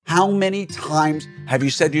How many times have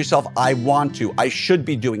you said to yourself, I want to, I should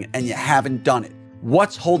be doing it, and you haven't done it?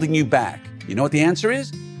 What's holding you back? You know what the answer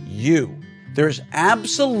is? You. There's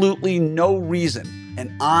absolutely no reason,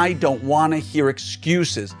 and I don't want to hear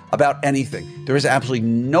excuses about anything. There is absolutely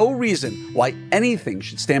no reason why anything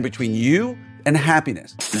should stand between you and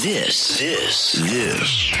happiness. This is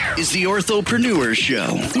the Orthopreneur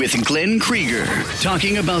Show with Glenn Krieger,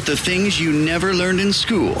 talking about the things you never learned in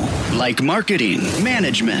school, like marketing,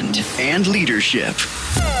 management, and leadership.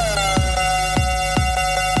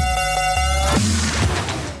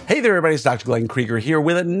 Hey there, everybody. It's Dr. Glenn Krieger here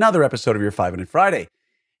with another episode of your 5-Minute Friday.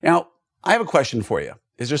 Now, I have a question for you.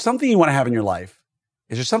 Is there something you want to have in your life?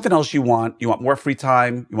 Is there something else you want? You want more free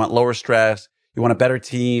time? You want lower stress? You want a better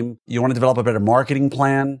team? You want to develop a better marketing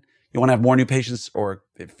plan? You want to have more new patients? Or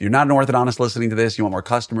if you're not an orthodontist listening to this, you want more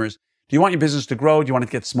customers? Do you want your business to grow? Do you want it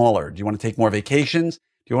to get smaller? Do you want to take more vacations?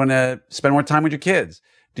 Do you want to spend more time with your kids?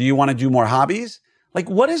 Do you want to do more hobbies? Like,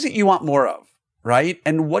 what is it you want more of, right?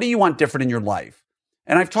 And what do you want different in your life?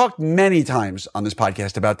 And I've talked many times on this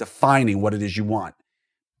podcast about defining what it is you want.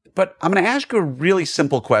 But I'm going to ask you a really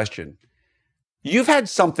simple question. You've had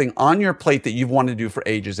something on your plate that you've wanted to do for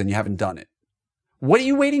ages and you haven't done it. What are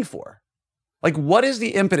you waiting for? Like, what is the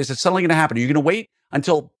impetus that's suddenly going to happen? Are you going to wait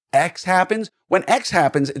until X happens? When X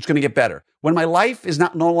happens, it's going to get better. When my life is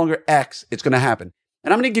no longer X, it's going to happen.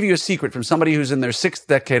 And I'm going to give you a secret from somebody who's in their 6th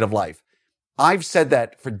decade of life. I've said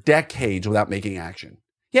that for decades without making action.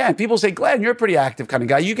 Yeah, and people say, Glenn, you're a pretty active kind of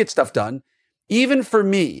guy. You get stuff done. Even for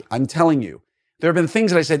me, I'm telling you, there have been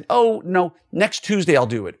things that I said, oh, no, next Tuesday I'll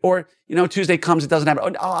do it. Or, Tuesday comes, it doesn't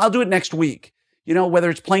happen. Oh, I'll do it next week. Whether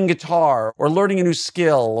it's playing guitar or learning a new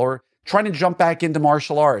skill or trying to jump back into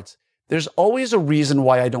martial arts, there's always a reason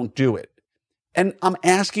why I don't do it. And I'm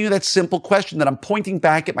asking you that simple question that I'm pointing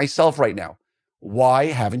back at myself right now. Why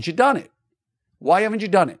haven't you done it? Why haven't you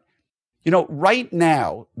done it? Right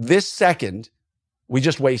now, this second, we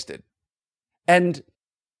just wasted. And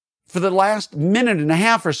for the last minute and a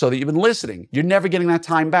half or so that you've been listening, you're never getting that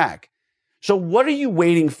time back. So what are you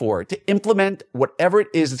waiting for to implement whatever it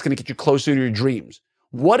is that's going to get you closer to your dreams?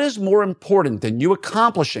 What is more important than you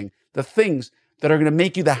accomplishing the things that are going to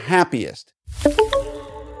make you the happiest?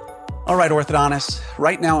 All right, orthodontists,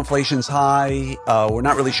 right now inflation's high. We're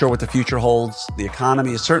not really sure what the future holds. The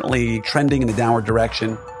economy is certainly trending in a downward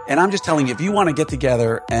direction. And I'm just telling you, if you want to get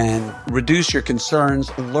together and reduce your concerns,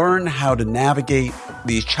 learn how to navigate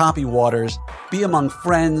these choppy waters, be among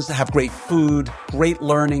friends, have great food, great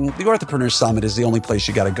learning, the Orthopreneur Summit is the only place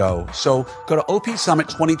you got to go. So go to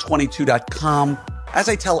opsummit2022.com. As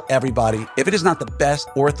I tell everybody, if it is not the best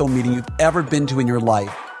ortho meeting you've ever been to in your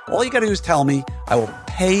life, all you got to do is tell me. I will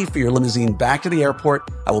pay for your limousine back to the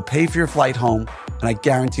airport. I will pay for your flight home. And I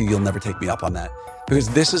guarantee you'll never take me up on that. Because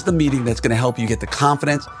this is the meeting that's going to help you get the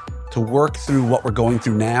confidence to work through what we're going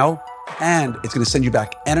through now. And it's going to send you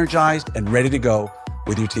back energized and ready to go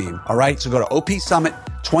with your team. All right. So go to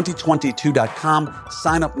opsummit2022.com.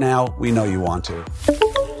 Sign up now. We know you want to.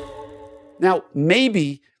 Now,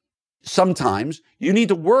 maybe sometimes you need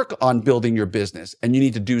to work on building your business and you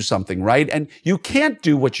need to do something, right? And you can't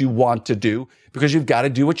do what you want to do because you've got to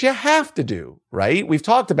do what you have to do, right? We've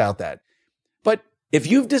talked about that. But if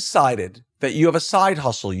you've decided that you have a side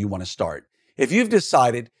hustle you want to start, if you've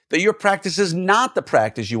decided that your practice is not the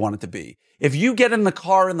practice you want it to be, if you get in the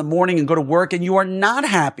car in the morning and go to work and you are not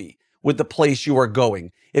happy with the place you are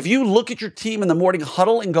going, if you look at your team in the morning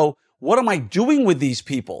huddle and go, what am I doing with these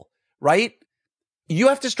people, right? You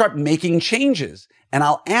have to start making changes. And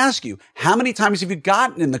I'll ask you, how many times have you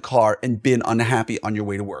gotten in the car and been unhappy on your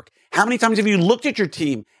way to work? How many times have you looked at your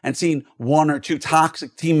team and seen 1 or 2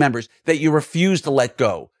 toxic team members that you refuse to let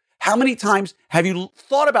go? How many times have you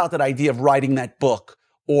thought about that idea of writing that book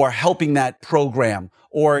or helping that program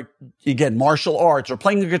or, again, martial arts or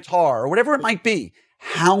playing the guitar or whatever it might be?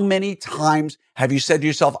 How many times have you said to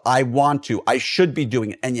yourself, I want to, I should be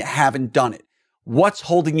doing it, and you haven't done it? What's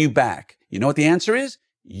holding you back? You know what the answer is?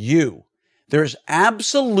 You. There's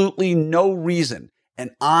absolutely no reason,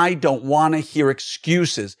 and I don't want to hear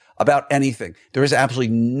excuses about anything. There is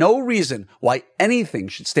absolutely no reason why anything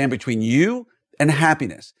should stand between you and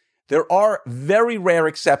happiness. There are very rare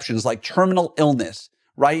exceptions like terminal illness,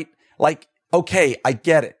 right? Like, okay, I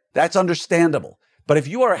get it. That's understandable. But if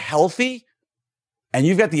you are healthy and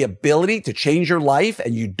you've got the ability to change your life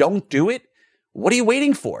and you don't do it, what are you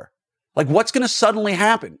waiting for? Like, what's going to suddenly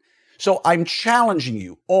happen? So I'm challenging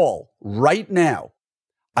you all right now.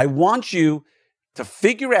 I want you to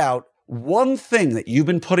figure out one thing that you've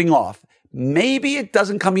been putting off. Maybe it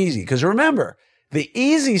doesn't come easy because remember, the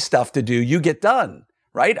easy stuff to do, you get done.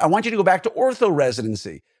 right? I want you to go back to ortho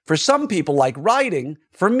residency. For some people, like writing,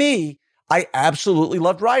 for me, I absolutely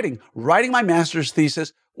loved writing. Writing my master's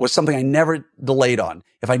thesis was something I never delayed on.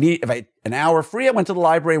 If I had an hour free, I went to the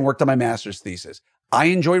library and worked on my master's thesis. I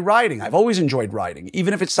enjoy writing. I've always enjoyed writing,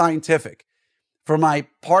 even if it's scientific. For my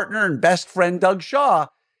partner and best friend, Doug Shaw,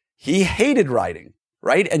 he hated writing,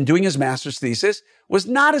 right? And doing his master's thesis was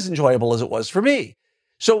not as enjoyable as it was for me.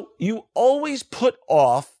 So you always put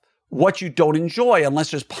off what you don't enjoy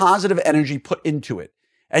unless there's positive energy put into it.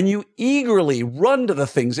 And you eagerly run to the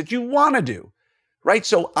things that you want to do, right?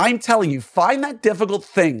 So I'm telling you, find that difficult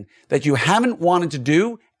thing that you haven't wanted to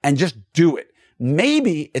do and just do it.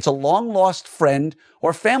 Maybe it's a long lost friend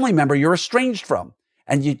or family member you're estranged from.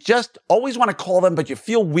 And you just always want to call them, but you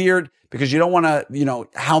feel weird because you don't want to,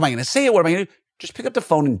 how am I going to say it? What am I going to do? Just pick up the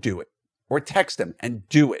phone and do it, or text them and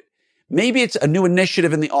do it. Maybe it's a new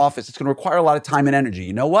initiative in the office. It's going to require a lot of time and energy.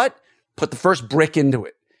 You know what? Put the first brick into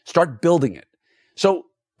it. Start building it. So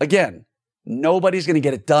again, nobody's going to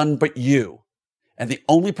get it done but you. And the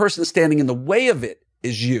only person standing in the way of it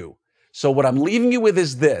is you. So what I'm leaving you with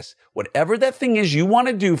is this. Whatever that thing is you want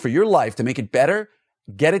to do for your life to make it better,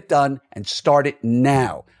 get it done and start it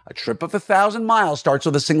now. A trip of 1,000 miles starts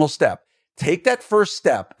with a single step. Take that first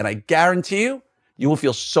step, and I guarantee you, you will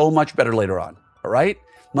feel so much better later on. All right?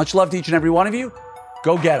 Much love to each and every one of you.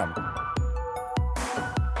 Go get them.